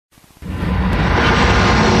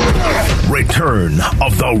return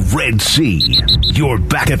of the Red Sea. You're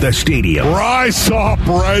back at the stadium. Rise up,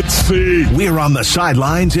 Red Sea! We're on the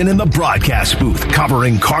sidelines and in the broadcast booth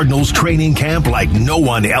covering Cardinals training camp like no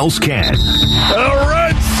one else can. The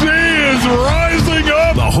Red Sea is rising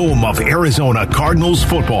up! The home of Arizona Cardinals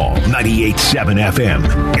football, 98.7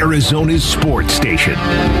 FM, Arizona's sports station.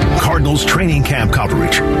 Cardinals training camp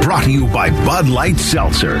coverage brought to you by Bud Light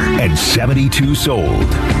Seltzer and 72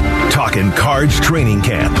 Sold. Talking Cards training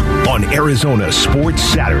camp on Arizona Sports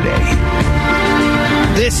Saturday.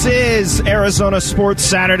 This is Arizona Sports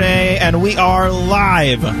Saturday, and we are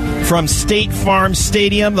live from State Farm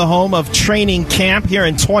Stadium, the home of training camp here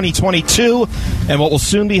in 2022, and what will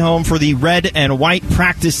soon be home for the red and white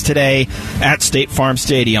practice today at State Farm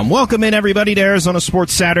Stadium. Welcome in, everybody, to Arizona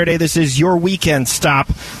Sports Saturday. This is your weekend stop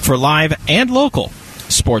for live and local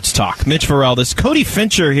sports talk. Mitch Vareldis, Cody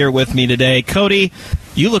Fincher here with me today. Cody,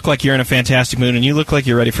 you look like you're in a fantastic mood, and you look like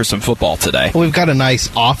you're ready for some football today. Well, we've got a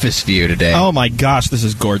nice office view today. Oh, my gosh, this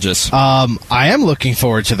is gorgeous. I am looking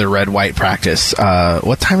forward to the red-white practice.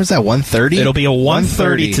 What time is that, 1:30? It'll be a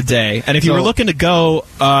 1:30 today. And if you were looking to go,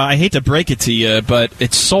 I hate to break it to you, but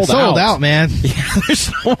it's sold out. Sold out, man. Yeah,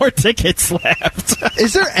 there's no more tickets left.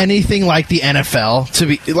 Is there anything like the NFL to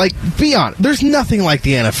be honest? There's nothing like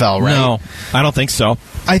the NFL, right? No, I don't think so.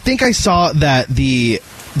 I think I saw that the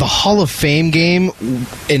Hall of Fame game,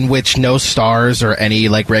 in which no stars or any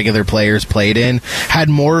regular players played in, had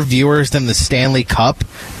more viewers than the Stanley Cup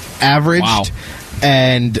averaged. Wow.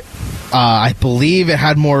 And I believe it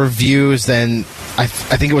had more views than I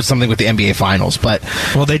think it was something with the NBA Finals. But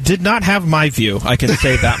well, they did not have my view. I can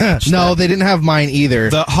say that much. No, they didn't have mine either.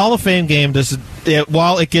 The Hall of Fame game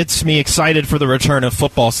while it gets me excited for the return of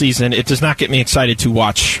football season, it does not get me excited to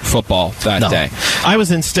watch football that day. I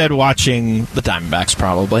was instead watching the Diamondbacks,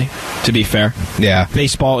 probably, to be fair. Yeah.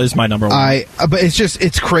 Baseball is my number one. But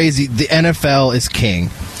it's crazy. The NFL is king.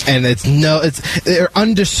 And they're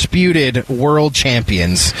undisputed world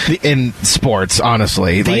champions in sports,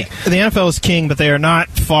 honestly. The NFL is king, but they are not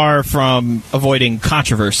far from avoiding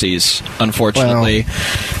controversies, unfortunately.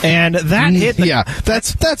 And that hit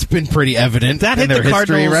that's been pretty evident. That hit the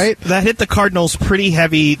Cardinals, right? That hit the Cardinals pretty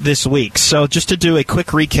heavy this week. So just to do a quick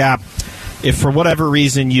recap, if for whatever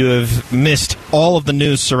reason you have missed all of the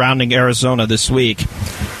news surrounding Arizona this week,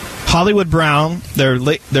 Hollywood Brown,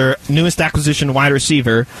 their newest acquisition wide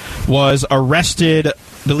receiver, was arrested, I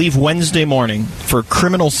believe, Wednesday morning for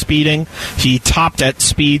criminal speeding. He topped at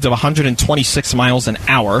speeds of 126 miles an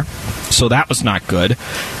hour, so that was not good.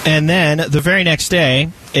 And then the very next day,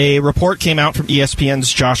 a report came out from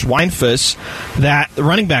ESPN's Josh Weinfuss that the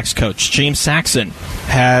running backs coach, James Saxon,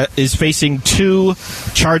 is facing 2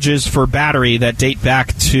 charges for battery that date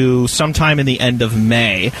back to sometime in the end of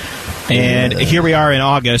May. And here we are in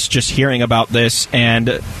August just hearing about this, and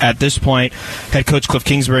at this point, head coach Cliff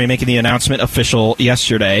Kingsbury making the announcement official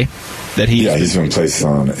yesterday that he's been placed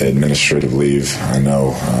on administrative leave. I know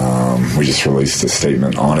we just released a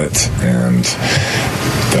statement on it, and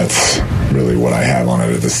that's really what I have on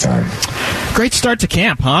it at this time. Great start to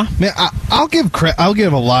camp, huh? Man, I'll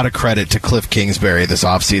give a lot of credit to Cliff Kingsbury this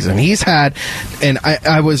offseason. He's had, and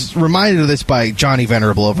I was reminded of this by Johnny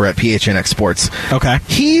Venerable over at PHNX Sports. Okay.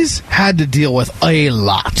 He's had to deal with a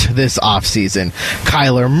lot this offseason.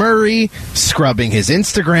 Kyler Murray scrubbing his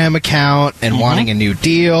Instagram account and wanting a new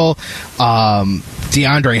deal.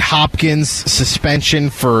 DeAndre Hopkins suspension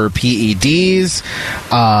for PEDs.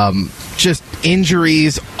 Just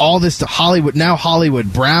injuries, all this to Hollywood. Now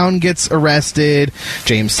Hollywood Brown gets arrested.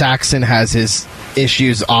 James Saxon has his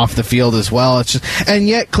issues off the field as well. And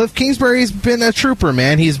yet Cliff Kingsbury's been a trooper,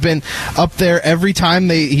 man. He's been up there every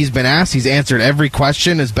time he's been asked. He's answered every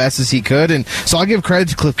question as best as he could. And so I'll give credit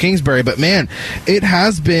to Cliff Kingsbury. But man, it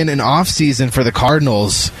has been an off season for the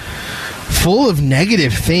Cardinals full of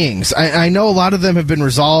negative things. I know a lot of them have been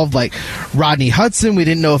resolved, like Rodney Hudson. We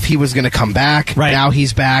didn't know if he was going to come back. Right. Now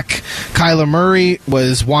he's back. Kyler Murray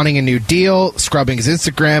was wanting a new deal, scrubbing his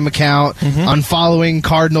Instagram account, unfollowing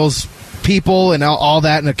Cardinals people and all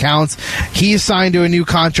that in accounts. He's signed to a new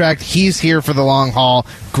contract. He's here for the long haul.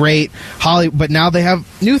 Great. But now they have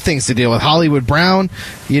new things to deal with. Hollywood Brown,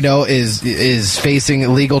 is facing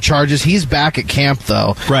illegal charges. He's back at camp,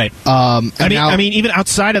 though. Right. I mean, even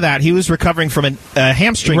outside of that, he was recovering from a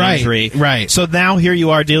hamstring injury. Right. So now here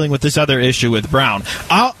you are dealing with this other issue with Brown.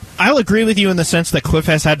 I'll agree with you in the sense that Cliff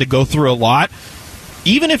has had to go through a lot.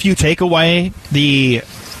 Even if you take away the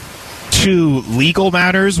to legal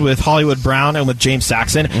matters with Hollywood Brown and with James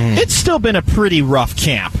Saxon, it's still been a pretty rough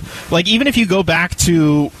camp. Like, even if you go back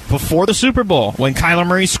to before the Super Bowl, when Kyler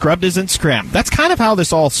Murray scrubbed his Instagram, that's kind of how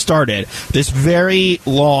this all started. This very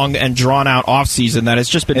long and drawn-out offseason that has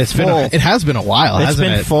just been it has been a while, hasn't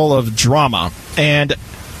it? It's been full of drama. And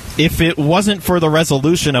if it wasn't for the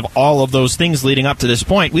resolution of all of those things leading up to this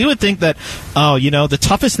point, we would think that, the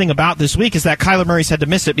toughest thing about this week is that Kyler Murray's had to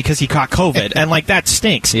miss it because he caught COVID, and, that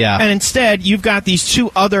stinks. Yeah. And instead, you've got these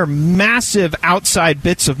two other massive outside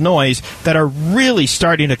bits of noise that are really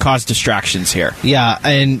starting to cause distractions here. Yeah,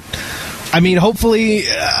 and hopefully,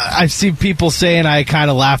 I've seen people saying, I kind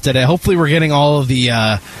of laughed at it, hopefully we're getting all of the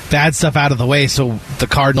bad stuff out of the way so the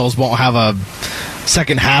Cardinals won't have a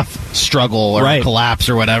second half struggle or collapse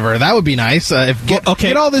or whatever. That would be nice.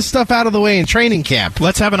 Get all this stuff out of the way in training camp.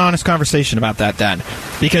 Let's have an honest conversation about that then.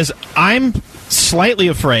 Because I'm slightly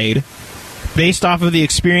afraid, based off of the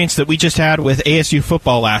experience that we just had with ASU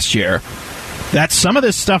football last year, that some of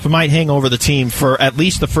this stuff might hang over the team for at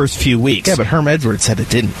least the first few weeks. Yeah, but Herm Edwards said it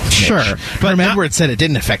didn't. Sure. But Edwards said it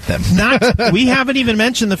didn't affect them. We haven't even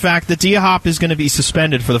mentioned the fact that D-Hop is going to be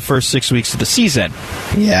suspended for the first 6 weeks of the season.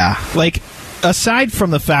 Yeah. Aside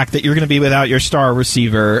from the fact that you're going to be without your star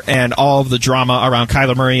receiver and all of the drama around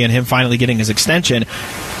Kyler Murray and him finally getting his extension,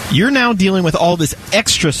 you're now dealing with all this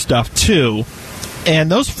extra stuff, too.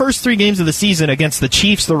 And those first 3 games of the season against the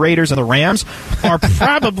Chiefs, the Raiders, and the Rams are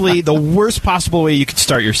probably the worst possible way you could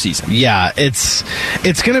start your season. Yeah, it's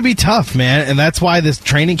going to be tough, man, and that's why this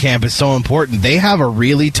training camp is so important. They have a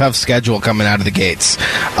really tough schedule coming out of the gates,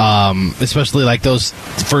 especially those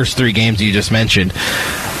first 3 games you just mentioned.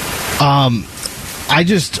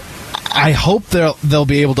 I hope they'll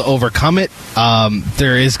be able to overcome it.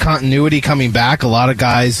 There is continuity coming back. A lot of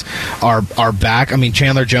guys are back.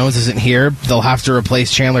 Chandler Jones isn't here. They'll have to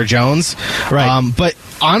replace Chandler Jones. Right. But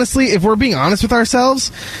honestly, if we're being honest with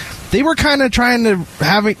ourselves, they were kind of trying to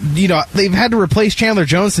they've had to replace Chandler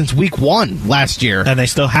Jones since week 1 last year. And they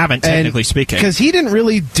still haven't, technically speaking. Because he didn't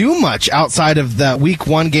really do much outside of the week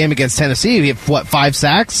 1 game against Tennessee. He had, 5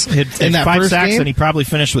 sacks in that 5 first sacks, game? and he probably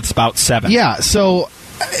finished with about 7. Yeah, so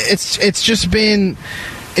it's just been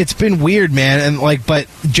weird, man. And but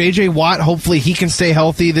JJ Watt, hopefully he can stay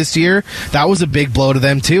healthy this year. That was a big blow to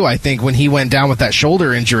them too, I think, when he went down with that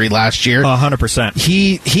shoulder injury last year. 100%.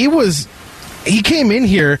 He came in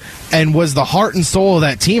here and was the heart and soul of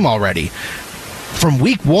that team already. From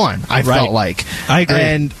week 1, I felt like. I agree.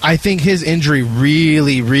 And I think his injury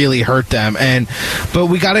really, really hurt them. But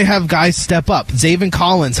we got to have guys step up. Zaven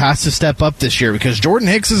Collins has to step up this year because Jordan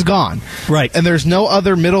Hicks is gone. Right. And there's no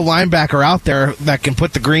other middle linebacker out there that can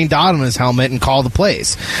put the green dot on his helmet and call the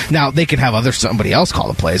plays. Now, they can have somebody else call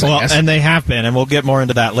the plays, I guess. And they have been, and we'll get more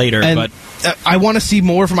into that later. But I want to see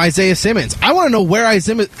more from Isaiah Simmons. I want to know where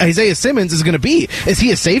Isaiah Simmons is going to be. Is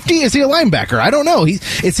he a safety? Is he a linebacker? I don't know.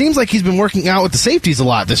 It seems like he's been working out with the safeties a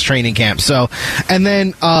lot this training camp. So, and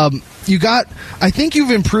then I think you've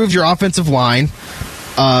improved your offensive line.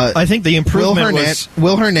 I think the improvement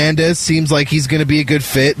Will Hernandez seems like he's going to be a good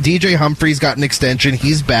fit. DJ Humphrey's got an extension.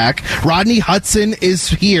 He's back. Rodney Hudson is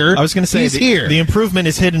here. I was going to say, he's here. The improvement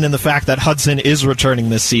is hidden in the fact that Hudson is returning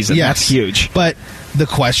this season. Yes. That's huge. But the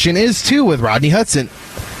question is, too, with Rodney Hudson,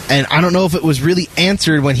 and I don't know if it was really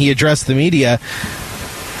answered when he addressed the media,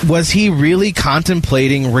 was he really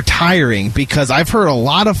contemplating retiring? Because I've heard a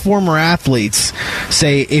lot of former athletes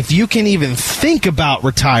say, if you can even think about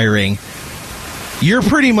retiring, you're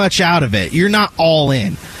pretty much out of it. You're not all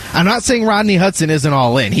in. I'm not saying Rodney Hudson isn't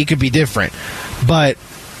all in. He could be different. But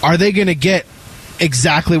are they going to get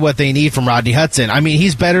exactly what they need from Rodney Hudson?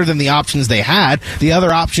 He's better than the options they had. The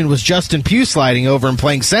other option was Justin Pugh sliding over and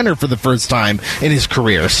playing center for the first time in his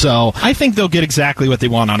career. So I think they'll get exactly what they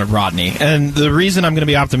want out of Rodney. And the reason I'm going to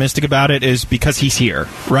be optimistic about it is because he's here,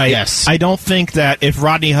 right? Yes. I don't think that if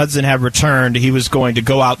Rodney Hudson had returned, he was going to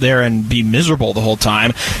go out there and be miserable the whole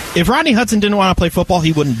time. If Rodney Hudson didn't want to play football,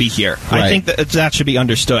 he wouldn't be here. Right. I think that should be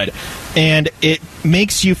understood. And it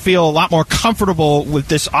makes you feel a lot more comfortable with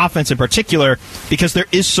this offense in particular because there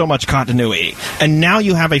is so much continuity. And now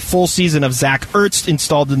you have a full season of Zach Ertz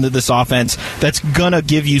installed into this offense that's going to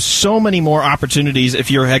give you so many more opportunities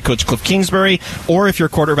if you're head coach Cliff Kingsbury or if you're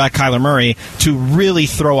quarterback Kyler Murray to really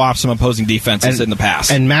throw off some opposing defenses in the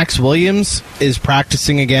past. And Max Williams is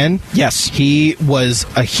practicing again. Yes. He was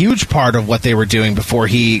a huge part of what they were doing before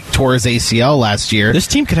he tore his ACL last year. This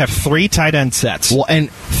team could have 3 tight end sets. Well,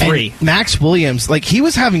 and 3. And Max Williams, he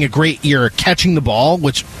was having a great year catching the ball,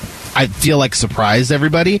 which I feel like surprised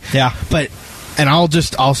everybody. Yeah. And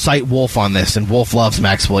I'll cite Wolf on this, and Wolf loves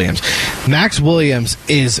Max Williams. Max Williams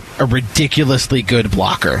is a ridiculously good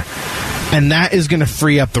blocker. And that is going to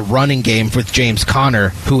free up the running game with James Conner,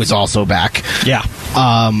 who is also back. Yeah.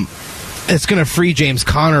 It's going to free James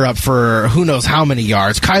Conner up for who knows how many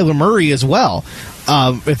yards. Kyler Murray as well,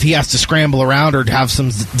 if he has to scramble around or have some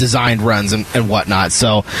designed runs and whatnot.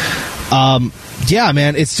 So, yeah,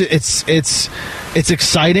 man, it's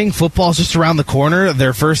exciting. Football's just around the corner.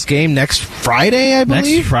 Their first game next Friday, I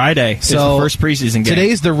believe. Next Friday is the first preseason game.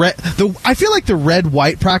 Today's I feel like the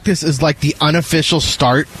red-white practice is like the unofficial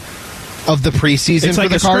start of the preseason it's for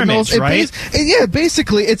like the Cardinals. Right?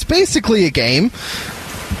 It's basically a game.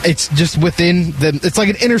 It's just within it's like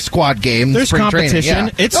an inter-squad game. There's competition.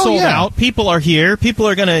 Training, yeah. It's sold out. People are here. People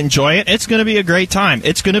are going to enjoy it. It's going to be a great time.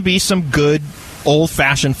 It's going to be some good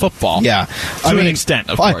old-fashioned football. Yeah, to an extent,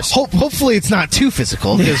 of course. Hopefully, it's not too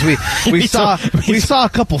physical because we saw a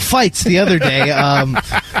couple fights the other day.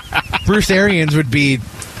 Bruce Arians would be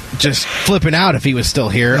just flipping out if he was still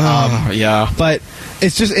here. Yeah, but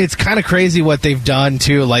it's kind of crazy what they've done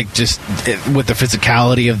too, like just with the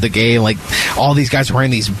physicality of the game. Like all these guys wearing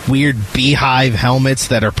these weird beehive helmets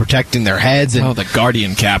that are protecting their heads, and the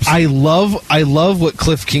Guardian caps. I love what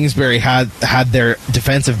Cliff Kingsbury had their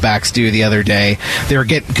defensive backs do the other day. They were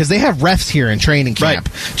getting, because they have refs here in training camp,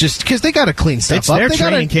 just because they got to clean stuff up. It's their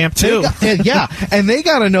training camp too. And they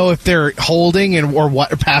got to know if they're holding or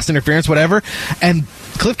what, pass interference, whatever. And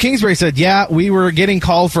Cliff Kingsbury said, yeah, we were getting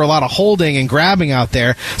called for a lot of holding and grabbing out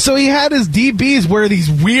there. So he had his DBs wear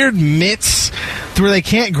these weird mitts where they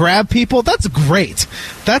can't grab people. That's great.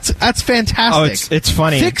 That's fantastic. Oh, it's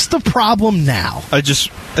funny. Fix the problem now.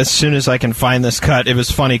 As soon as I can find this cut, it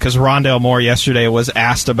was funny because Rondale Moore yesterday was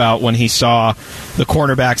asked about when he saw the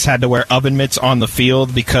cornerbacks had to wear oven mitts on the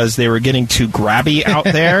field because they were getting too grabby out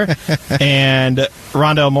there. And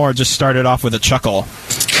Rondale Moore just started off with a chuckle.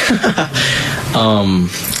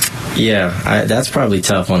 That's probably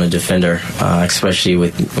tough on a defender, especially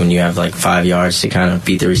when you have like 5 yards to kind of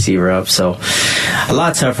beat the receiver up. So a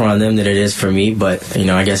lot tougher on them than it is for me, but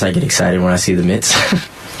I guess I get excited when I see the mitts.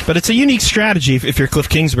 But it's a unique strategy if you're Cliff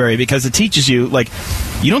Kingsbury, because it teaches you, like,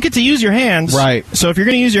 you don't get to use your hands. Right. So if you're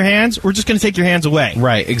going to use your hands, we're just going to take your hands away.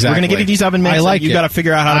 Right, exactly. We're going to give you these oven mitts, and you've got to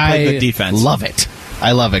figure out how to play good defense. Love it.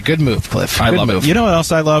 I love it. Good move, Cliff. I love it. You know what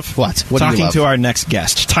else I love? What do you Talking love? to our next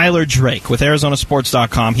guest, Tyler Drake with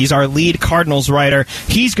ArizonaSports.com. He's our lead Cardinals writer.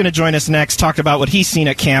 He's going to join us next, talk about what he's seen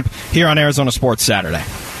at camp here on Arizona Sports Saturday.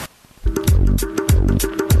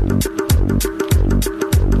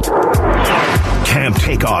 Camp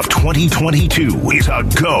Takeoff 2022 is a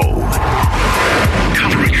go.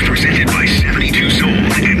 Coverage presented by 72 Sold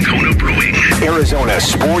and Kona Brewing. Arizona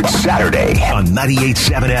Sports Saturday on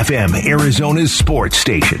 98.7 FM, Arizona's sports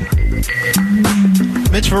station.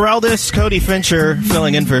 Mitch Feraldis, Cody Fincher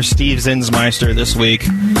filling in for Steve Zinsmeister this week.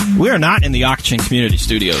 We are not in the Auction Community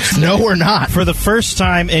Studios today. No, we're not. For the first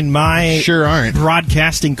time in my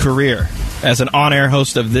broadcasting career as an on-air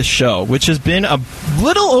host of this show, which has been a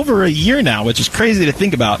little over a year now, which is crazy to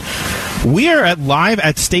think about. We are live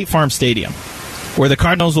at State Farm Stadium, where the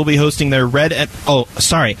Cardinals will be hosting their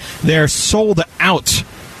their sold-out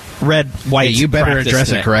red-white you better practice address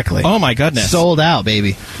today. It correctly. Oh, my goodness. Sold out,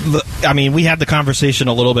 baby. I mean, we had the conversation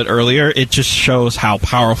a little bit earlier. It just shows how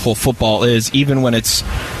powerful football is, even when it's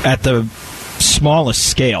at the smallest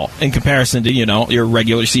scale in comparison to, your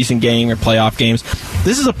regular season game or playoff games.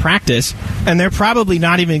 This is a practice, and they're probably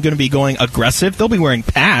not even going to be going aggressive. They'll be wearing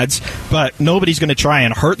pads, but nobody's going to try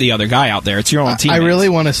and hurt the other guy out there. It's your own team. I really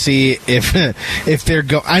want to see if they're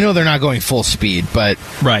I know they're not going full speed, but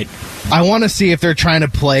right. I want to see if they're trying to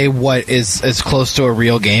play what is as close to a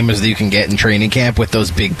real game as you can get in training camp with those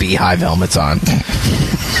big beehive helmets on.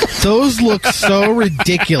 Those look so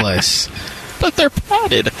ridiculous. But they're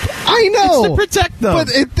padded. I know. It's to protect them. But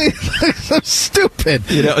they look so stupid.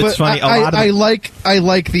 It's funny. I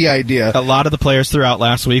like the idea. A lot of the players throughout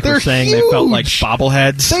last week were saying huge. They felt like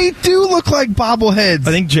bobbleheads. They do look like bobbleheads.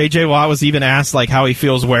 I think J.J. Watt was even asked how he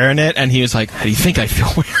feels wearing it, and he was like, how do you think I feel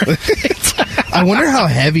wearing it? I wonder how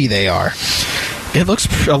heavy they are. It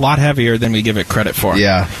looks a lot heavier than we give it credit for.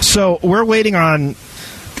 Yeah. So we're waiting on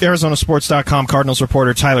ArizonaSports.com Cardinals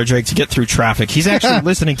reporter Tyler Drake to get through traffic. He's actually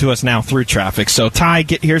listening to us now through traffic. So, Ty,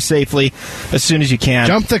 get here safely as soon as you can.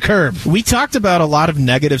 Jump the curb. We talked about a lot of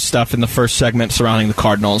negative stuff in the first segment surrounding the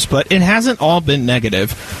Cardinals, but it hasn't all been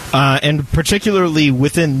negative. And particularly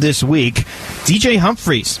within this week, DJ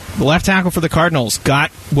Humphries, the left tackle for the Cardinals, got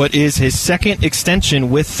what is his second extension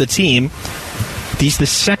with the team. He's the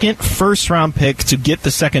second first-round pick to get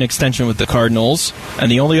the second extension with the Cardinals.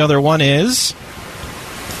 And the only other one is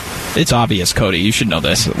It's obvious, Cody. You should know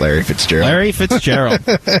this. Larry Fitzgerald. Larry Fitzgerald.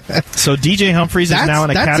 So DJ Humphries is now in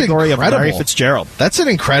a category incredible. of Larry Fitzgerald. That's an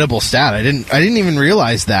incredible stat. I didn't even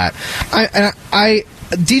realize that.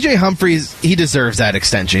 DJ Humphries, he deserves that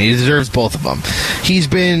extension. He deserves both of them. He's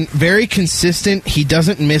been very consistent. He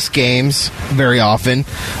doesn't miss games very often.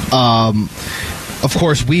 Of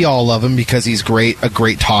course, we all love him because he's a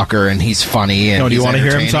great talker, and he's funny. And do you want to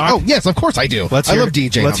hear him talk? Oh, yes, of course I do. I love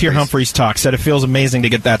DJ Let's hear Humphries talk. Said it feels amazing to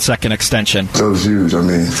get that second extension. That was huge. I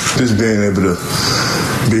mean, just being able to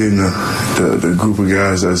be in the group of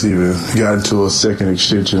guys that's even gotten to a second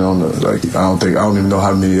extension on I don't even know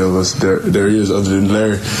how many of us there is other than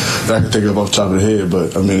Larry that I can think of off the top of the head,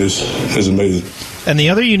 but I mean, it's amazing. And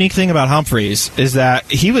the other unique thing about Humphries is that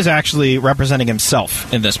he was actually representing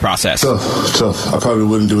himself in this process. Tough. I probably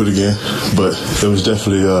wouldn't do it again, but it was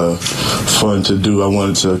definitely fun to do. I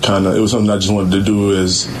wanted to it was something I just wanted to do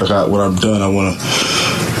when I'm done, I want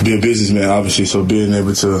to be a businessman, obviously, so being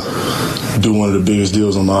able to do one of the biggest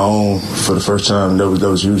deals on my own for the first time, that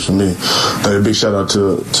was huge for me. A big shout out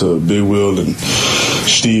to Big Will and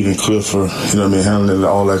Steve and Cliff for, handling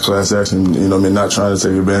all that class action, not trying to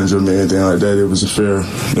take advantage of me or anything like that. It was a fair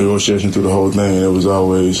negotiation through the whole thing, and it was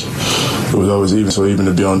always even. So even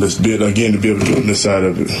to be on this, to be able to do it on this side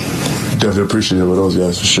of it, definitely appreciative of those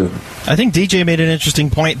guys for sure. I think DJ made an interesting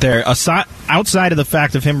point there. Outside of the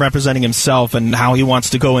fact of him representing himself and how he wants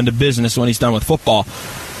to go into business when he's done with football,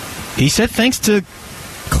 he said thanks to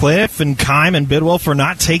Cliff and Keim and Bidwell for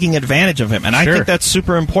not taking advantage of him. And I think that's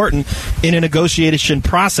super important in a negotiation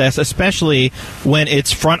process, especially when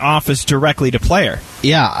it's front office directly to player.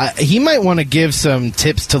 Yeah, he might want to give some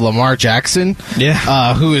tips to Lamar Jackson,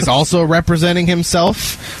 who is also representing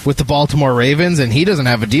himself with the Baltimore Ravens, and he doesn't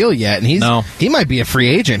have a deal yet, and he might be a free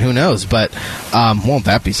agent. Who knows? But won't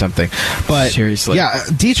that be something? But seriously, yeah,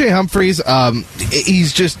 DJ Humphries,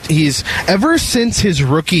 he's ever since his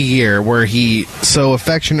rookie year, where he so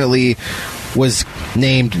affectionately was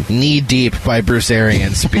named knee deep by Bruce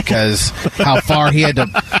Arians because how far he had to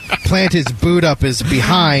plant his boot up his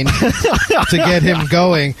behind to get him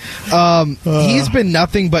going. He's been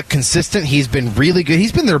nothing but consistent. He's been really good.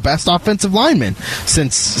 He's been their best offensive lineman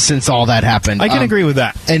since all that happened. I can agree with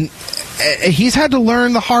that. And he's had to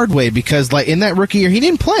learn the hard way because, like, in that rookie year, he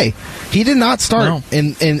didn't play. He did not start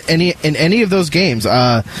in any of those games.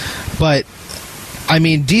 But I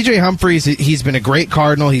mean, DJ Humphries, he's been a great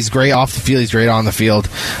Cardinal. He's great off the field. He's great on the field.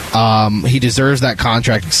 He deserves that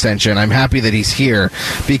contract extension. I'm happy that he's here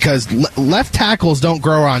because left tackles don't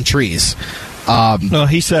grow on trees. No,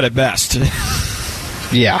 he said it best.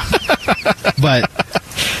 Yeah. But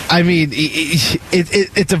I mean,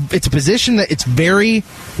 it's a position that it's very,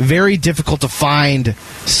 very difficult to find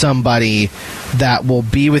somebody that will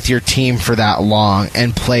be with your team for that long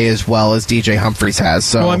and play as well as DJ Humphries has.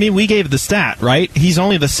 So, well, I mean, we gave the stat, right? He's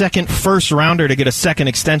only the second first rounder to get a second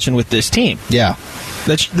extension with this team. Yeah.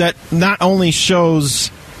 That not only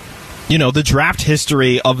shows, the draft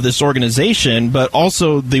history of this organization, but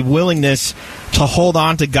also the willingness to hold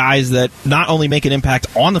on to guys that not only make an impact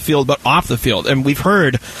on the field, but off the field. And we've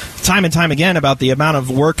heard time and time again about the amount of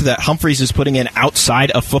work that Humphries is putting in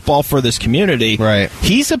outside of football for this community. Right.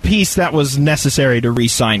 He's a piece that was necessary to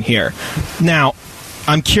re-sign here. Now,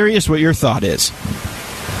 I'm curious what your thought is.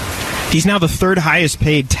 He's now the third highest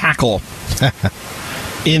paid tackle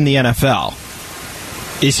in the NFL.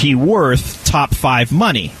 Is he worth top 5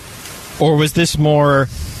 money? Or was this more,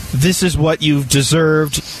 this is what you've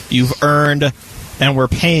deserved, you've earned, and we're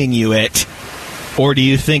paying you it? Or do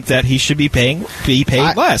you think that he should be paid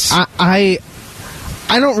less? I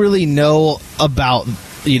don't really know about,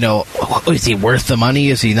 is he worth the money?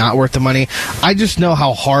 Is he not worth the money? I just know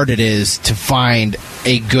how hard it is to find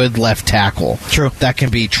a good left tackle. True. That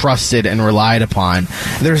can be trusted and relied upon.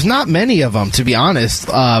 There's not many of them, to be honest.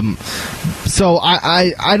 So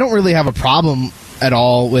I don't really have a problem at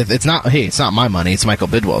all with it's not my money, it's Michael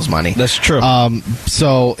Bidwell's money. That's true.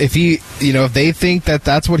 So if if they think that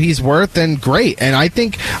that's what he's worth, then great. And I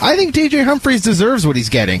think DJ Humphries deserves what he's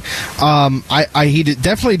getting. He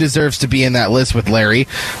definitely deserves to be in that list with Larry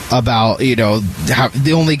about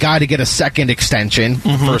the only guy to get a second extension,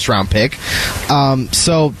 first round pick.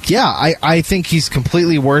 So yeah, I think he's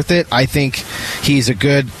completely worth it. I think he's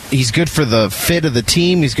good for the fit of the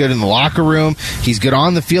team. He's good in the locker room. He's good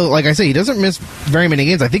on the field. Like I say, he doesn't miss very many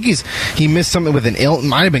games. I think he missed something with it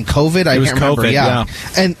might have been COVID. I can't remember. Yeah.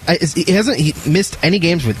 And he missed any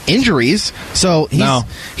games with injuries. So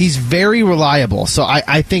he's very reliable. So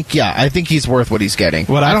I think he's worth what he's getting.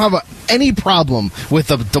 I don't have any problem with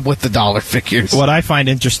the dollar figures. What I find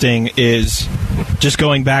interesting is just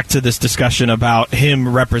going back to this discussion about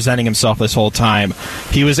him representing himself this whole time,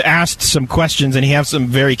 he was asked some questions and he has some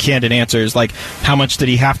very candid answers, like how much did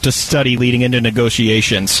he have to study leading into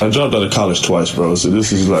negotiations? I dropped out of college twice, bro, so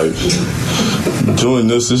this is like doing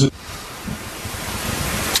this is.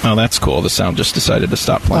 Oh, that's cool. The sound just decided to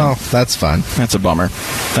stop playing. Oh, that's fun. That's a bummer.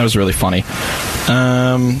 That was really funny.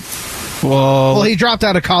 Well, he dropped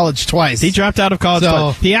out of college twice. He dropped out of college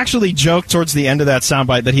twice. He actually joked towards the end of that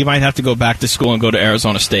soundbite that he might have to go back to school and go to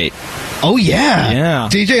Arizona State. Oh, yeah. Yeah.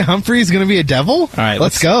 DJ Humphrey's going to be a Devil? All right.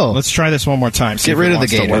 Let's go. Let's try this one more time. Get rid of the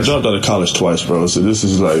Gators. I dropped out of college twice, bro, so this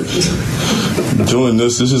is like doing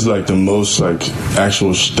this is like the most like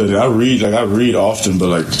actual study. I read often, but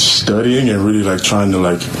like studying and really like trying to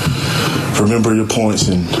like remember your points,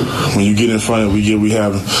 and when you get in front of we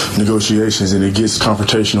have negotiations and it gets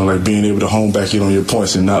confrontational, like being able to hone back in on your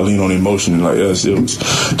points and not lean on emotion. And like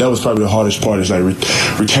that was probably the hardest part, is like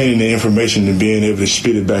retaining the information and being able to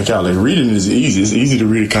spit it back out. Like reading is easy. It's easy to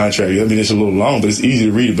read a contract. I mean, it's a little long, but it's easy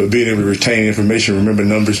to read it. But being able to retain information, remember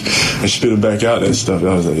numbers, and spit it back out, that stuff,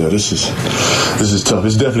 I was like, this is tough.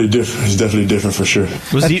 It's definitely different. It's definitely different for sure.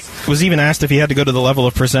 Was even asked if he had to go to the level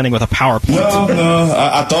of presenting with a PowerPoint. No.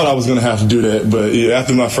 I thought I was going to have to do that, but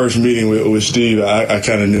after my first meeting with Steve, I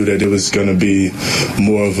kind of knew that it was going to be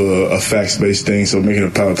more of a facts-based thing. So making a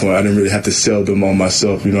PowerPoint, I didn't really have to sell them on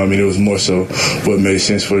myself. You know what I mean? It was more so what made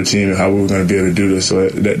sense for the team and how we were going to be able to do this. So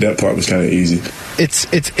that part was kind of easy. It's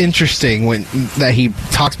interesting that he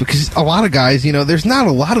talks, because a lot of guys, there's not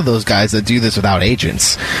a lot of those guys that do this without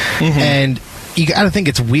agents. Mm-hmm. And you got to think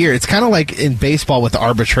it's weird. It's kind of like in baseball with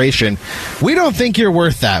arbitration. We don't think you're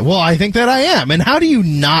worth that. Well, I think that I am. And how do you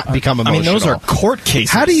not become emotional? I mean, those are court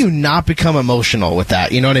cases. How do you not become emotional with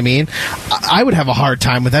that? You know what I mean? I would have a hard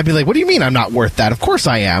time with that. I'd be like, what do you mean I'm not worth that? Of course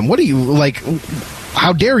I am. What do you, like,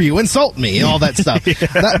 how dare you insult me and all that stuff.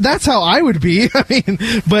 Yeah. That's how I would be. I mean,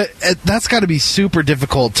 but that's got to be super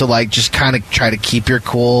difficult to like just kind of try to keep your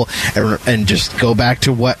cool and just go back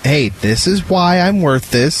to hey, this is why I'm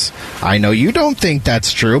worth this. I know you don't think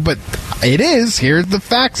that's true, but it is. Here's the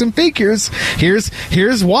facts and figures.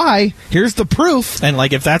 Here's why. Here's the proof. And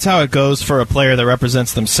like, if that's how it goes for a player that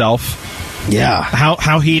represents themselves, yeah.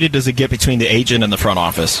 How heated does it get between the agent and the front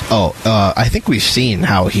office? I think we've seen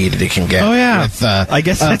how heated it can get. Oh, yeah. With, I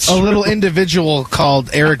guess that's a little individual called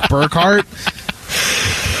Eric Burkhart.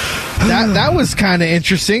 That was kind of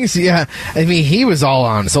interesting. So, yeah, I mean, he was all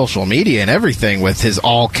on social media and everything with his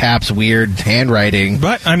all caps weird handwriting.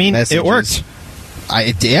 But, I mean, messages. It worked.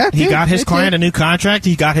 He got his client a new contract.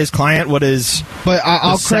 He got his client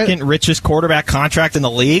the second richest quarterback contract in the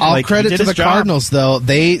league. I'll credit to the Cardinals, though.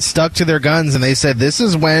 They stuck to their guns and they said, this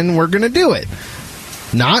is when we're going to do it.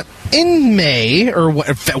 Not in May or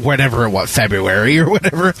February or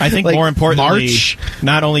whatever. I think more importantly, March.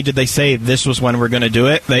 Not only did they say this was when we're going to do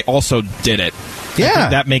it, they also did it. Yeah.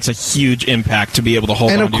 That makes a huge impact to be able to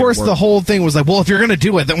hold on to. And of course, the whole thing was like, well, if you're going to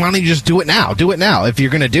do it, then why don't you just do it now? Do it now if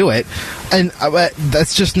you're going to do it. And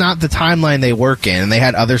that's just not the timeline they work in. And they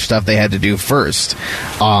had other stuff they had to do first.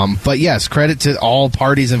 But yes, credit to all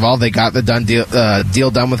parties involved. They got the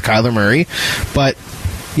deal done with Kyler Murray. But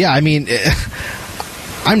yeah, I mean,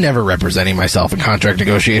 I'm never representing myself in contract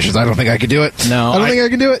negotiations. I don't think I could do it. No. I don't think I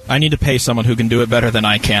can do it. I need to pay someone who can do it better than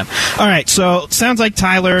I can. All right, so it sounds like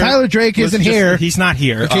Tyler Drake isn't here. He's not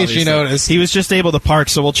here. In case you noticed. He was just able to park,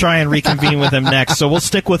 so we'll try and reconvene with him next. So we'll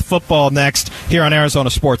stick with football next here on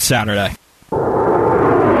Arizona Sports Saturday.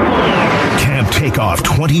 Camp Takeoff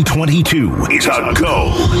 2022 is a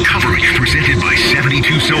go. Coverage presented by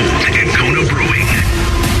 72 Sold and Kona Brewing.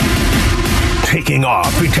 Taking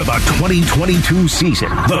off into the 2022 season,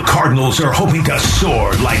 the Cardinals are hoping to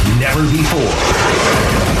soar like never before.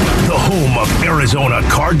 The home of Arizona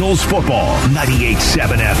Cardinals football,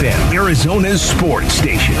 98.7 FM, Arizona's sports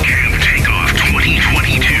station. Camp Takeoff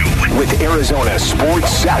 2022 with Arizona Sports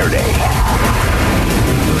Saturday.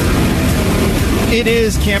 It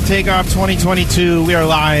is Camp Takeoff 2022. We are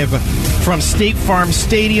live from State Farm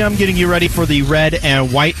Stadium, getting you ready for the red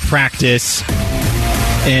and white practice.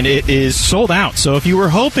 And it is sold out. So if you were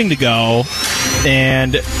hoping to go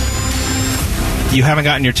and you haven't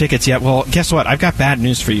gotten your tickets yet, well, guess what? I've got bad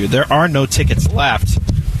news for you. There are no tickets left,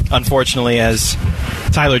 unfortunately, as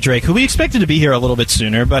Tyler Drake, who we expected to be here a little bit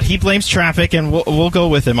sooner, but he blames traffic, and we'll go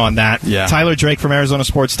with him on that. Yeah. Tyler Drake from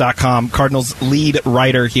ArizonaSports.com, Cardinals lead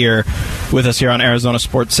writer here with us here on Arizona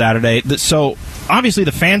Sports Saturday. So obviously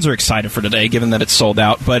the fans are excited for today, given that it's sold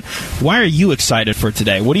out, but why are you excited for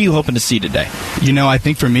today? What are you hoping to see today? I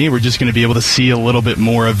think for me, we're just going to be able to see a little bit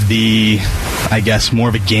more of the I guess, more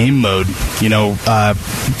of a game mode.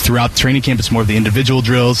 Throughout training camp, it's more of the individual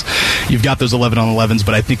drills. You've got those 11-on-11s,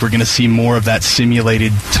 but I think we're going to see more of that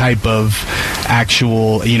simulated type of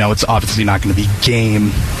actual, it's obviously not going to be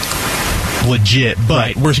game legit,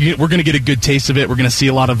 but we're going to get a good taste of it. We're going to see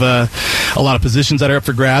a lot of positions that are up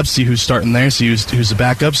for grabs, see who's starting there, see who's the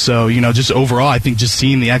backup. So, just overall, I think just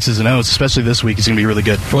seeing the X's and O's, especially this week, is going to be really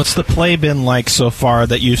good. What's the play been like so far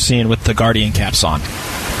that you've seen with the Guardian caps on?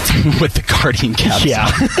 With the Guardian caps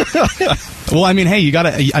on. Well, hey, you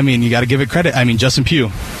gotta give it credit. Justin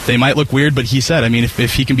Pugh, they might look weird, but he said,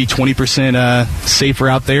 if he can be 20% safer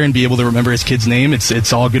out there and be able to remember his kid's name,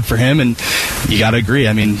 it's all good for him. And you gotta agree.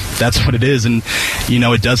 That's what it is. And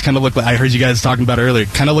it does kind of look like, I heard you guys talking about it earlier.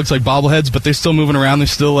 It kind of looks like bobbleheads, but they're still moving around. They're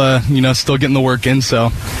still, still getting the work in. So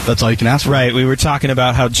that's all you can ask for. Right. We were talking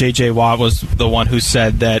about how J.J. Watt was the one who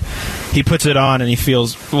said that he puts it on and he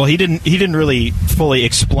feels, well, he didn't really fully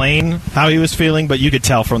explain how he was feeling, but you could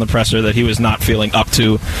tell from the presser that he was not feeling up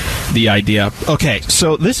to the idea. Okay,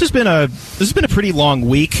 so this has been a pretty long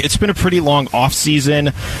week. It's been a pretty long off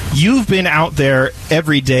season. You've been out there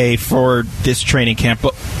every day for this training camp,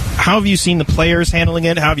 but how have you seen the players handling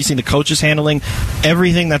it? How have you seen the coaches handling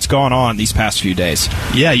everything that's gone on these past few days?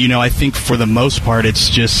 Yeah, I think for the most part, it's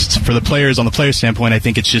just, for the players, on the player standpoint, I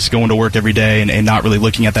think it's just going to work every day and not really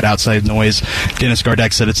looking at that outside noise. Dennis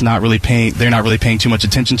Gardeck said they're not really paying too much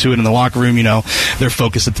attention to it in the locker room. They're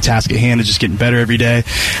focused at the task at hand and just getting better every day.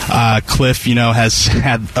 Cliff, has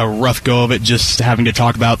had a rough go of it, just having to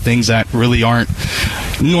talk about things that really aren't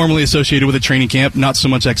normally associated with a training camp. Not so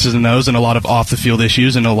much X's and O's, and a lot of off-the-field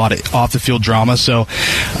issues and a lot of off-the-field drama. So,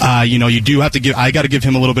 you do have to I got to give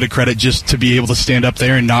him a little bit of credit just to be able to stand up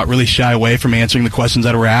there and not really shy away from answering the questions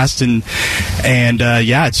that were asked. And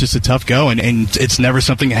it's just a tough go, and it's never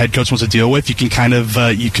something a head coach wants to deal with. You could kind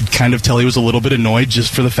of tell he was a little bit annoyed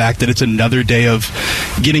just for the fact that it's another day of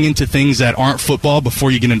getting into things that aren't football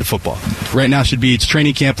before you get into football. Right now it's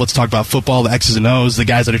training camp. Let's talk about football, the X's and O's, the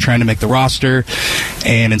guys that are trying to make the roster,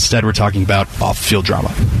 and instead we're talking about off-field drama.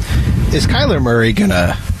 Is Kyler Murray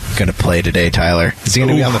gonna play today, Tyler? Is he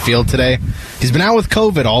gonna be on the field today? He's been out with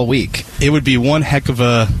COVID all week. It would be one heck of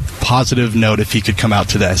a positive note if he could come out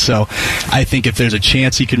today. So I think if there's a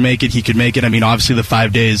chance he could make it, he could make it. Obviously the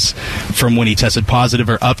 5 days from when he tested positive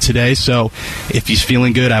are up today, so if he's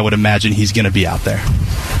feeling good, I would imagine he's going to be out there.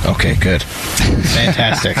 Okay, good.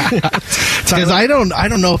 Fantastic. Because I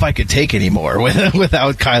don't know if I could take any more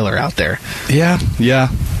without Kyler out there. Yeah.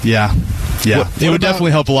 It would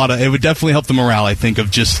definitely help it would definitely help the morale, I think, of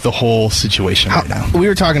just the whole situation right now. We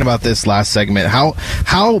were talking about this last segment.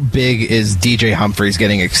 How big is DJ Humphries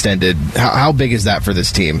getting extended? How big is that for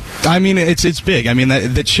this team? It's big.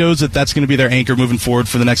 That shows that that's going to be their anchor moving forward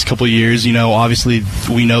for the next couple of years. Obviously,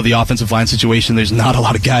 we know the offensive line situation. There's not a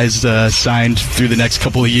lot of guys signed through the next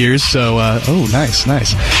couple of years. So, nice.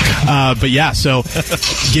 But yeah, so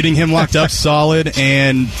getting him locked up solid,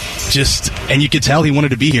 and you could tell he wanted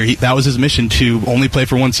to be here. That was his mission, to only play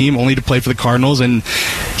for one team, only to play for the Cardinals, and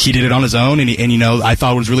he did it on his own. And I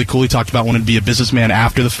thought it was really cool. He talked about wanting to be a businessman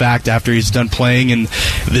after the fact, after he's done playing, and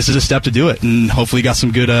this is a step to do it. And hopefully got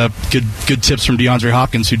some good tips from DeAndre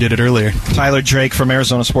Hopkins, who did it earlier. Tyler Drake from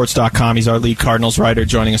ArizonaSports.com. He's our lead Cardinals writer,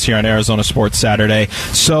 joining us here on Arizona Sports Saturday.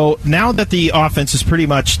 So now that the offense is pretty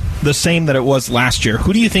much the same that it was last year,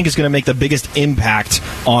 who do you think is going to make the biggest impact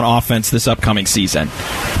on offense this upcoming season?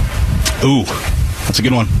 Ooh, that's a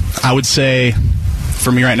good one. I would say,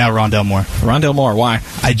 for me right now, Rondale Moore. Rondale Moore, why?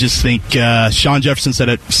 I just think Sean Jefferson said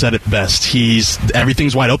it best.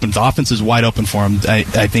 Everything's wide open. The offense is wide open for him.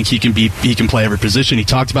 I think he can play every position. He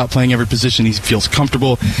talked about playing every position. He feels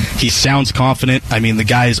comfortable. He sounds confident. The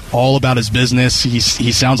guy is all about his business. He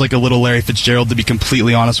sounds like a little Larry Fitzgerald, to be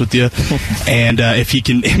completely honest with you. And if he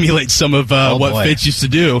can emulate some of what Fitz used to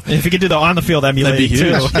do, if he could do the on the field emulating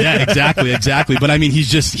too. Yeah, exactly. But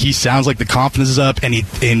he sounds like the confidence is up,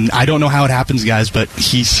 and I don't know how it happens, guys, but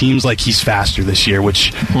he seems like he's faster this year,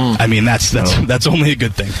 which that's only a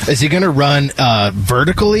good thing. Is he going to run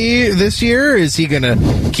vertically this year? Is he going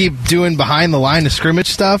to keep doing behind the line of scrimmage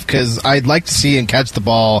stuff? Because I'd like to see him catch the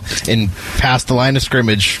ball and past the line of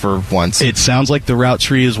scrimmage for once. It sounds like the route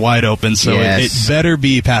tree is wide open, so it better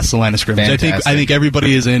be past the line of scrimmage. Fantastic. I think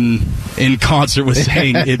everybody is in concert with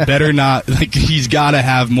saying it better not. He's got to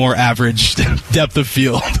have more average depth of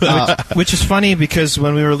field. Which is funny, because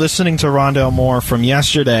when we were listening to Rondale Moore from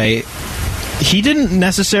yesterday, he didn't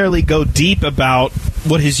necessarily go deep about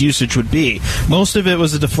what his usage would be. Most of it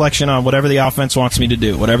was a deflection on whatever the offense wants me to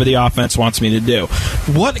do.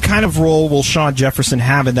 What kind of role will Sean Jefferson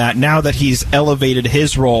have in that, now that he's elevated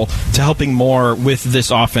his role to helping more with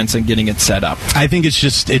this offense and getting it set up? I think it's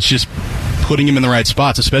just putting him in the right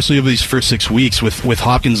spots, especially over these first 6 weeks with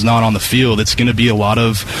Hopkins not on the field. It's going to be a lot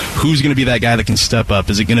of who's going to be that guy that can step up.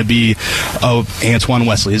 Is it going to be Antoine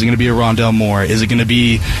Wesley? Is it going to be a Rondell Moore? Is it going to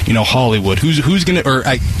be Hollywood? Who's going to, or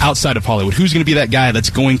outside of Hollywood, who's going to be that guy that's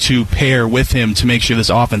going to pair with him to make sure this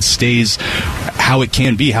offense stays how it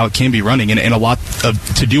can be running? And a lot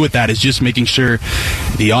to do with that is just making sure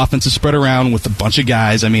the offense is spread around with a bunch of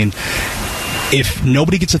guys. I mean, if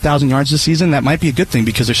nobody gets 1,000 yards this season, that might be a good thing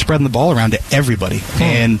because they're spreading the ball around to everybody.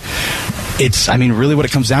 And it's, really what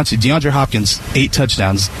it comes down to. DeAndre Hopkins, 8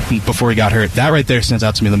 touchdowns before he got hurt. That right there stands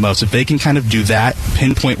out to me the most. If they can kind of do that,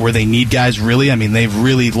 pinpoint where they need guys really, they've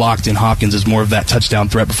really locked in Hopkins as more of that touchdown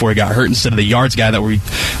threat before he got hurt instead of the yards guy that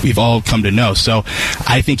we've all come to know. So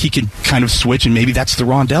I think he can kind of switch, and maybe that's the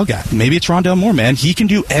Rondell guy. Maybe it's Rondell Moore, man. He can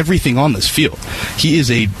do everything on this field. He is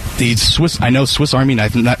the Swiss Army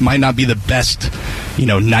knife, and that might not be the best,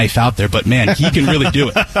 knife out there, but man, he can really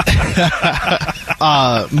do it.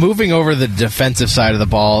 Moving over the defensive side of the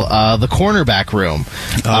ball, the cornerback room.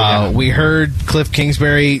 We heard Cliff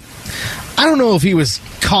Kingsbury. I don't know if he was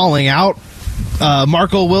calling out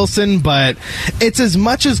Marco Wilson, but it's as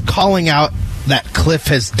much as calling out that Cliff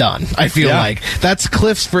has done. I feel like that's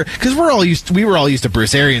Cliff's, because we were all used to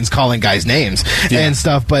Bruce Arians calling guys names and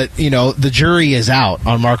stuff, but the jury is out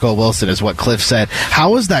on Marco Wilson, is what Cliff said.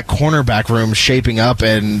 How is that cornerback room shaping up,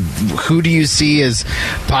 and who do you see as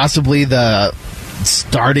possibly the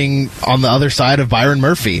starting on the other side of Byron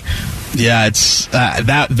Murphy? Yeah, it's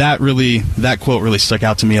that quote really stuck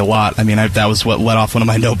out to me a lot. That was what led off one of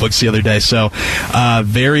my notebooks the other day. So,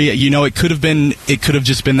 it could have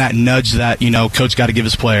just been that nudge that, coach got to give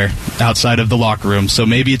his player outside of the locker room. So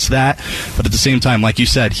maybe it's that, but at the same time, like you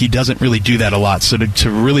said, he doesn't really do that a lot. So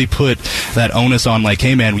to really put that onus on, like,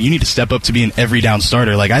 hey man, you need to step up to be an every down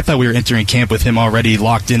starter. Like, I thought we were entering camp with him already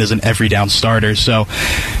locked in as an every down starter. So,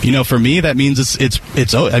 for me, that means it's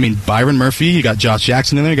Byron Murphy, you got Josh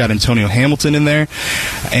Jackson in there, you got Antonio Hamilton in there,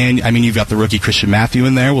 and you've got the rookie Christian Matthew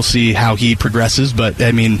in there. We'll see how he progresses, but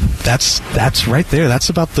that's right there. That's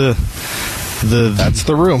about that's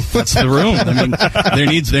the room. That's the room.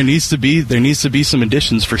 There needs to be some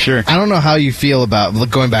additions for sure. I don't know how you feel about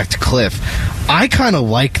going back to Cliff. I kind of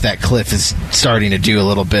like that Cliff is starting to do a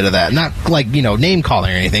little bit of that. Not like, name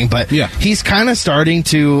calling or anything, but he's kind of starting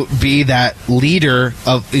to be that leader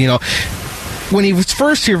of, when he was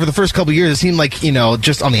first here for the first couple of years, it seemed like,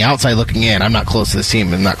 just on the outside looking in, I'm not close to this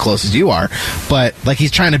team and not close as you are, but like he's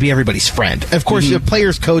trying to be everybody's friend. Of course, a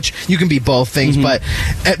player's coach, you can be both things, but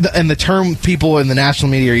and the term people in the national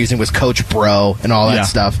media are using was coach bro and all that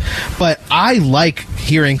stuff. But I like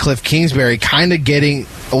hearing Cliff Kingsbury kind of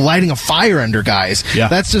lighting a fire under guys. Yeah.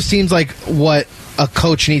 That just seems like what a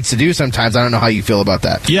coach needs to do sometimes. I don't know how you feel about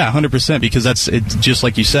that. Yeah, 100%, because that's it, just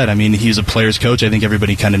like you said. He's a player's coach. I think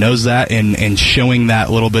everybody kind of knows that, and showing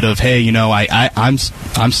that little bit of, hey, I'm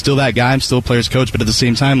still that guy. I'm still a player's coach, but at the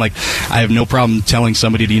same time, like, I have no problem telling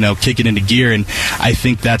somebody to kick it into gear, and I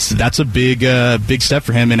think that's a big step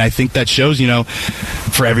for him, and I think that shows,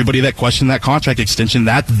 for everybody that questioned that contract extension,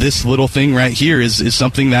 that this little thing right here is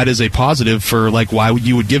something that is a positive for, like, why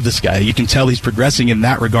you would give this guy. You can tell he's progressing in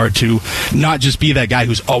that regard to not just be that guy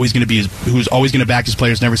who's always going to back his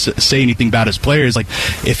players, never say anything about his players. Like,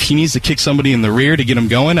 if he needs to kick somebody in the rear to get him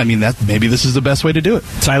going, that maybe this is the best way to do it.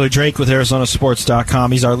 Tyler Drake with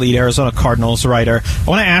ArizonaSports.com. He's our lead Arizona Cardinals writer. I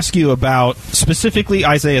want to ask you about specifically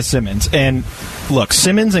Isaiah Simmons. And look,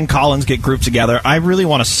 Simmons and Collins get grouped together. I really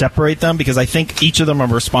want to separate them because I think each of them are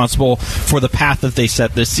responsible for the path that they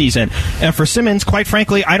set this season. And for Simmons, quite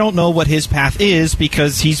frankly, I don't know what his path is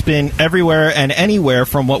because he's been everywhere and anywhere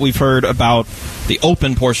from what we've heard about the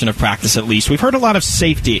open portion of practice, at least. We've heard a lot of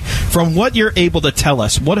safety. From what you're able to tell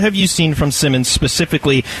us, what have you seen from Simmons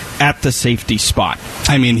specifically at the safety spot?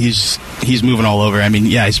 He's moving all over.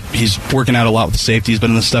 He's working out a lot with the safeties, but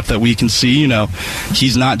in the stuff that we can see,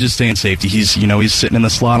 he's not just staying safety. He's sitting in the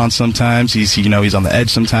slot on sometimes. He's on the edge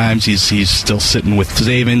sometimes. He's still sitting with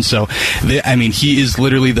Zaven. So, he is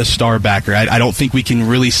literally the star backer. I don't think we can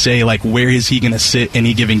really say, like, where is he going to sit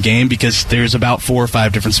any given game, because there's about 4 or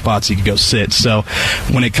 5 different spots he could go sit. So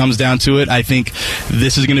when it comes down to it, I think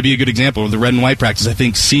this is going to be a good example of the red and white practice. I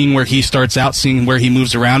think seeing where he starts out, seeing where he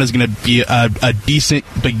moves around is going to be a decent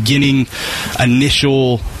beginning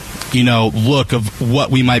initial look of what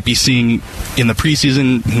we might be seeing in the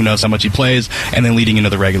preseason. Who knows how much he plays, and then leading into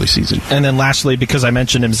the regular season. And then lastly, because I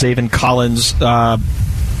mentioned him, Zaven Collins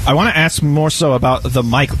I want to ask more so about the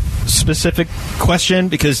Mike specific question,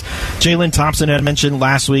 because Jalen Thompson had mentioned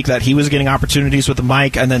last week that he was getting opportunities with the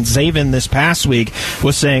mic, and then Zaven this past week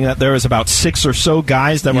was saying that there was about 6 or so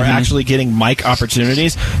guys that were actually getting mic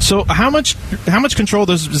opportunities. So how much control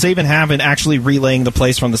does Zaven have in actually relaying the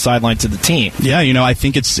plays from the sideline to the team? Yeah, I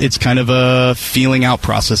think it's kind of a feeling out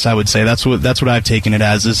process, I would say. That's what I've taken it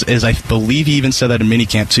as, is I believe he even said that in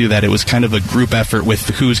minicamp too, that it was kind of a group effort with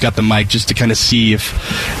who's got the mic, just to kind of see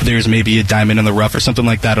if there's maybe a diamond in the rough or something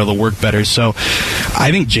like that, or they'll work better. So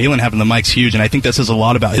I think Jalen having the mic's huge, and I think that says a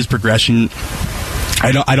lot about his progression.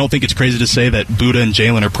 I don't think it's crazy to say that Buddha and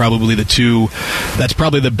Jalen are probably the two. That's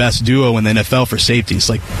probably the best duo in the NFL for safeties.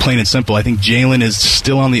 Like, plain and simple. I think Jalen is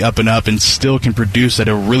still on the up and up and still can produce at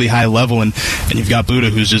a really high level. And you've got Buddha,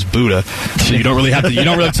 who's just Buddha. So you don't really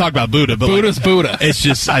talk about Buddha. But Buddha's Buddha. It's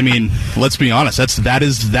just, I mean, let's be honest.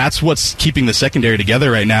 That's what's keeping the secondary together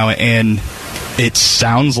right now. And it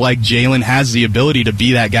sounds like Jalen has the ability to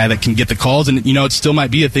be that guy that can get the calls, and it still might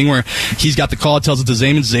be a thing where he's got the call, tells it to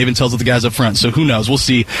Zaven, Zaven tells it to the guys up front. So who knows? We'll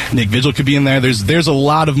see. Nick Vigil could be in there. There's a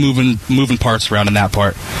lot of moving parts around in that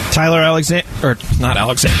part. Tyler Alexander, or not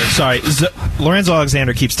Alexander, sorry, Lorenzo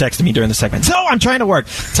Alexander keeps texting me during the segment. So I'm trying to work.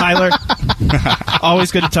 Tyler,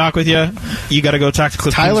 always good to talk with you. You got to go talk to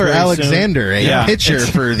Cliff Tyler Kingsbury Alexander, soon. a pitcher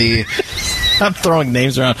for the. I'm throwing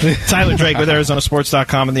names around. Tyler Drake with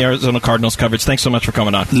ArizonaSports.com and the Arizona Cardinals coverage. Thanks so much for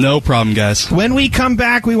coming on. No problem, guys. When we come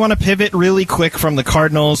back, we want to pivot really quick from the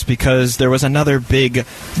Cardinals because there was another big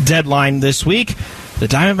deadline this week. The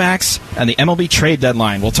Diamondbacks and the MLB trade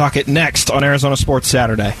deadline. We'll talk it next on Arizona Sports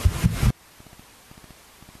Saturday.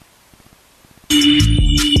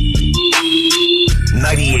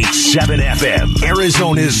 .98.7 FM,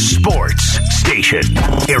 Arizona's sports station.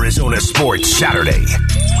 Arizona Sports Saturday.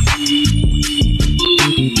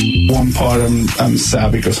 One part I'm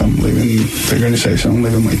sad because I'm leaving the organization, I'm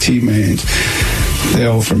leaving my teammates. They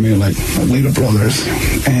offer me like little brothers,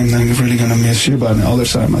 and I'm really gonna miss you. But on the other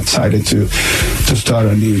side, I'm excited to start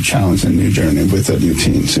a new challenge, a new journey with a new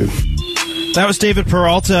team too. That was David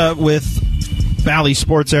Peralta with Bally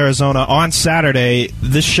Sports Arizona. On Saturday,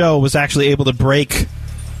 this show was actually able to break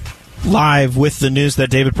live with the news that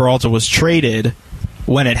David Peralta was traded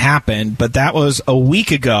when it happened, but that was a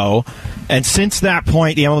week ago, and since that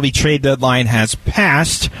point, the MLB trade deadline has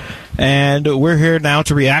passed, and we're here now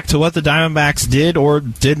to react to what the Diamondbacks did or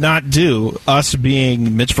did not do, us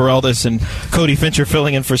being Mitch Feraldis and Cody Fincher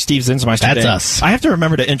filling in for Steve Zinsmeister. That's today. us. I have to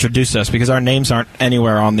remember to introduce us because our names aren't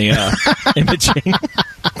anywhere on the imaging.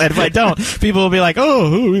 And if I don't, people will be like, "Oh,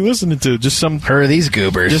 who are we listening to?" Who are these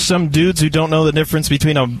goobers? Just some dudes who don't know the difference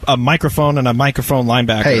between a microphone and a microphone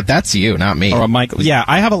linebacker. Hey, that's you, not me. Or a mic. Yeah,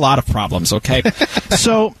 I have a lot of problems. Okay,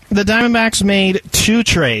 so the Diamondbacks made 2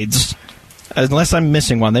 trades. Unless I'm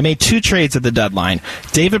missing one, they made 2 trades at the deadline.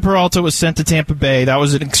 David Peralta was sent to Tampa Bay. That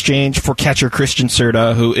was in exchange for catcher Christian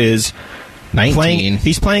Serta, who is 19.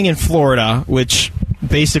 He's playing in Florida, which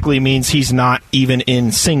basically means he's not even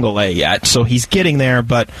in Single A yet. So he's getting there,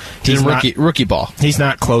 but he's rookie ball. He's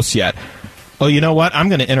not close yet. Oh, you know what? I'm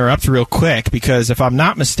going to interrupt real quick because if I'm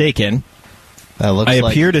not mistaken, I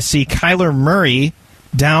appear to see Kyler Murray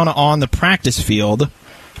down on the practice field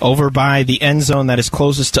over by the end zone that is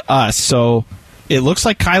closest to us. So it looks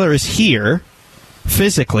like Kyler is here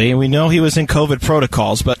physically, and we know he was in COVID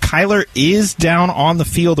protocols, but Kyler is down on the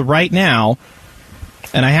field right now,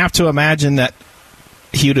 and I have to imagine that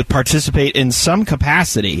he would participate in some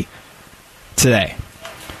capacity today.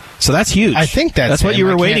 So that's huge. I think that's what him. you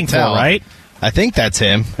were I waiting for, tell. right? I think that's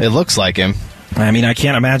him. It looks like him. I mean, I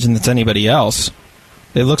can't imagine that's anybody else.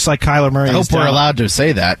 It looks like Kyler Murray. I hope we're allowed to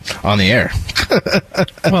say that on the air.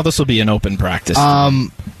 Well, this will be an open practice.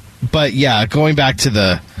 But yeah, going back to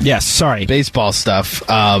the baseball stuff.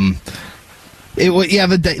 The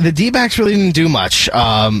D-backs really didn't do much.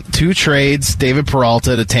 2 trades: David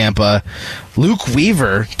Peralta to Tampa, Luke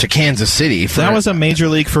Weaver to Kansas City. That was a major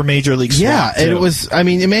league for major league. Yeah, it was. I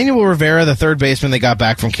mean, Emmanuel Rivera, the third baseman they got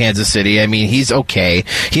back from Kansas City. I mean, he's okay.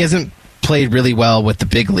 He hasn't played really well with the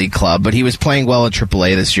big league club, but he was playing well in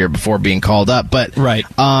AAA this year before being called up. But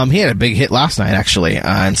he had a big hit last night actually,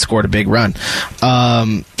 and scored a big run.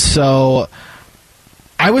 So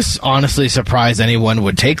I was honestly surprised anyone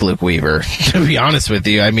would take Luke Weaver. To be honest with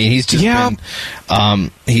you, I mean he's just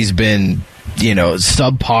been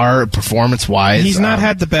subpar performance-wise. He's not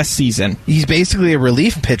had the best season. He's basically a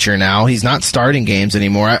relief pitcher now. He's not starting games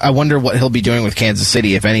anymore. I wonder what he'll be doing with Kansas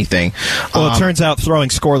City, if anything. Well, it turns out throwing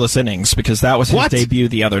scoreless innings, because that was his debut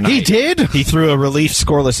the other night. He did? He threw a relief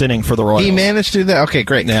scoreless inning for the Royals. He managed to do that? Okay,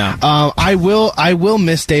 great. Yeah. I will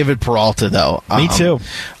miss David Peralta, though. Me too.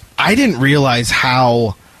 I didn't realize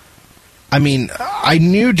how I mean, I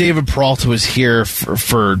knew David Peralta was here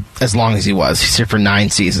for as long as he was. He's here for 9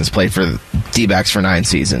 seasons, played for the D-backs for 9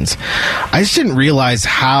 seasons. I just didn't realize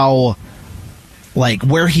how, like,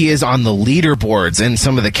 where he is on the leaderboards in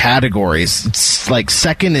some of the categories. It's like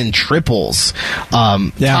second in triples,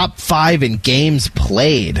 top 5 in games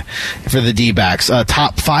played for the D-backs,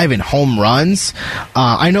 top 5 in home runs.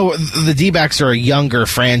 I know the D-backs are a younger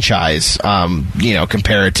franchise,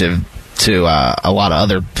 comparative to a lot of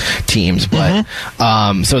other teams, but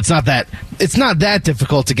so it's not that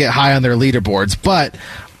difficult to get high on their leaderboards. But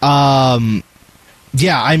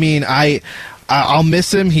I mean, I'll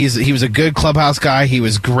miss him. He was a good clubhouse guy. He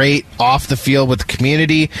was great off the field with the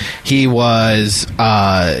community. He was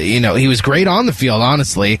he was great on the field,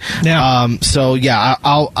 honestly. Yeah.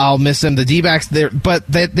 I'll miss him. The D-backs there, but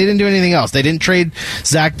they didn't do anything else. They didn't trade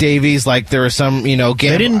Zach Davies like there was some They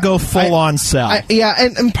didn't go full on sell.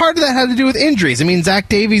 And part of that had to do with injuries. I mean, Zach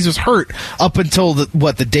Davies was hurt up until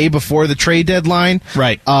the day before the trade deadline.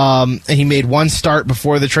 Right. And he made one start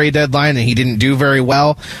before the trade deadline, and he didn't do very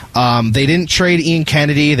well. They didn't trade Ian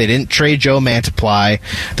Kennedy. They didn't trade Joe Mantiply.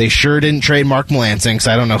 They sure didn't trade Mark Melancon, because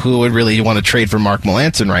I don't know who would really want to trade for Mark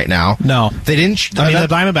Melancon right now. No. They didn't. The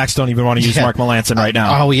Diamondbacks don't even want to use Mark Melancon right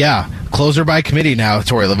now. Oh, yeah. Closer by committee now,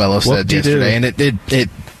 Torey Lovello said yesterday.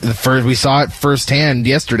 And we saw it firsthand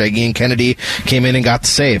yesterday. Ian Kennedy came in and got the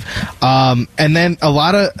save. And then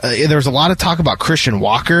there was a lot of talk about Christian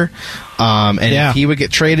Walker. If he would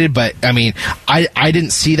get traded, but I mean, I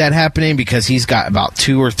didn't see that happening because he's got about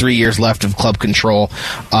 2 or 3 years left of club control,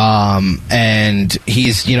 and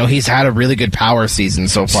he's had a really good power season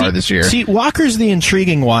so far this year. See, Walker's the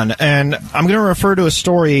intriguing one, and I'm going to refer to a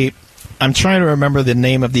story. I'm trying to remember the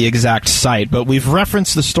name of the exact site, but we've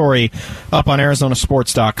referenced the story up on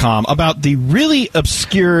ArizonaSports.com about the really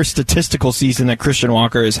obscure statistical season that Christian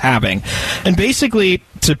Walker is having. And basically,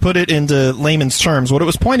 to put it into layman's terms, what it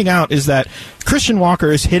was pointing out is that Christian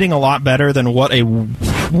Walker is hitting a lot better than what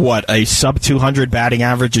a sub-200 batting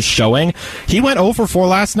average is showing. He went 0 for 4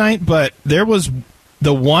 last night, but there was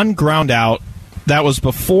the one ground out that was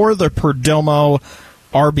before the Perdomo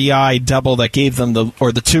RBI double that gave them the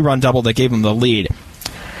 2-run double that gave them the lead.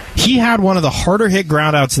 He had one of the harder hit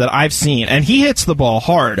groundouts that I've seen, and he hits the ball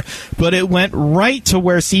hard, but it went right to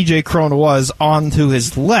where CJ Cron was onto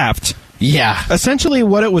his left. Yeah. Essentially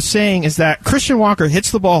what it was saying is that Christian Walker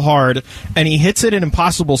hits the ball hard, and he hits it in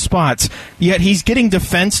impossible spots, yet he's getting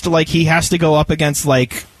defensed like he has to go up against,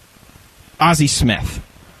 like, Ozzie Smith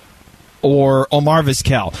or Omar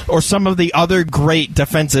Vizquel or some of the other great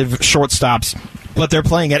defensive shortstops, but they're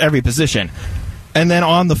playing at every position. And then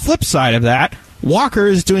on the flip side of that, Walker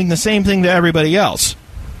is doing the same thing to everybody else.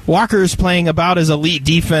 Walker is playing about as elite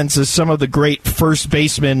defense as some of the great first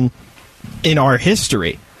basemen in our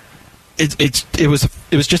history. It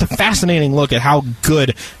was just a fascinating look at how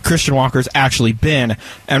good Christian Walker's actually been,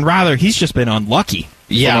 and rather he's just been unlucky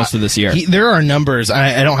for most of this year. There are numbers,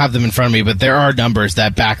 I don't have them in front of me, but there are numbers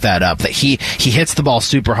that back that up, that he hits the ball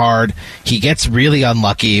super hard. He gets really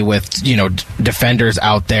unlucky with defenders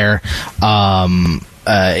out there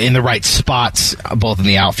in the right spots, both in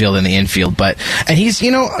the outfield and the infield. And he's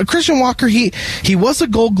Christian Walker, he was a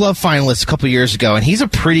Gold Glove finalist a couple years ago, and he's a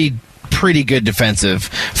pretty good defensive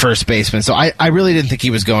first baseman, so I really didn't think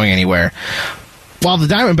he was going anywhere. While the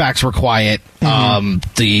Diamondbacks were quiet,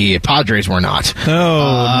 the Padres were not.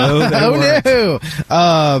 No.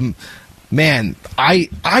 Man,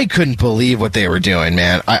 I couldn't believe what they were doing,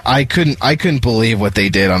 man. I couldn't believe what they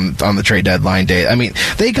did on the trade deadline day. I mean,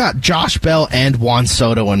 they got Josh Bell and Juan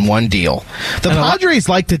Soto in one deal. The Padres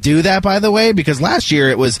like to do that, by the way, because last year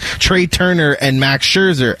it was Trey Turner and Max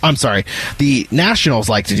Scherzer. I'm sorry, the Nationals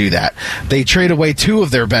like to do that. They trade away 2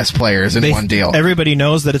 of their best players in one deal. Everybody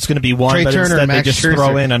knows that it's going to be one, Trey but Turner instead and Max they just Scherzer.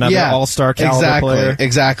 throw in another all-star caliber player.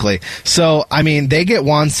 Exactly. So, I mean, they get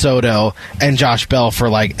Juan Soto and Josh Bell for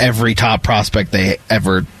like every top prospect they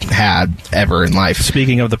ever had in life.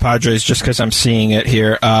 Speaking of the Padres, just because I'm seeing it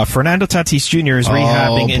here, Fernando Tatis Jr. is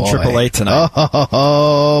rehabbing in AAA tonight.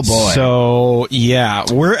 Oh, boy. So, yeah,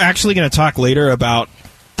 we're actually going to talk later about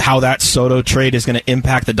how that Soto trade is going to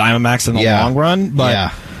impact the Diamondbacks in the long run,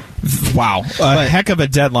 but wow, heck of a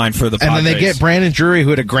deadline for the Padres. And then they get Brandon Drury,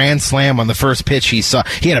 who had a grand slam on the first pitch he saw.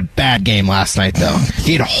 He had a bad game last night, though.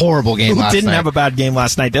 He had a horrible game last night. Who didn't have a bad game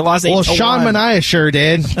last night? They lost 8-1. Well, Sean Manaea sure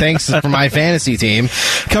did, thanks for my fantasy team.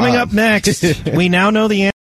 Coming up next, we now know the answer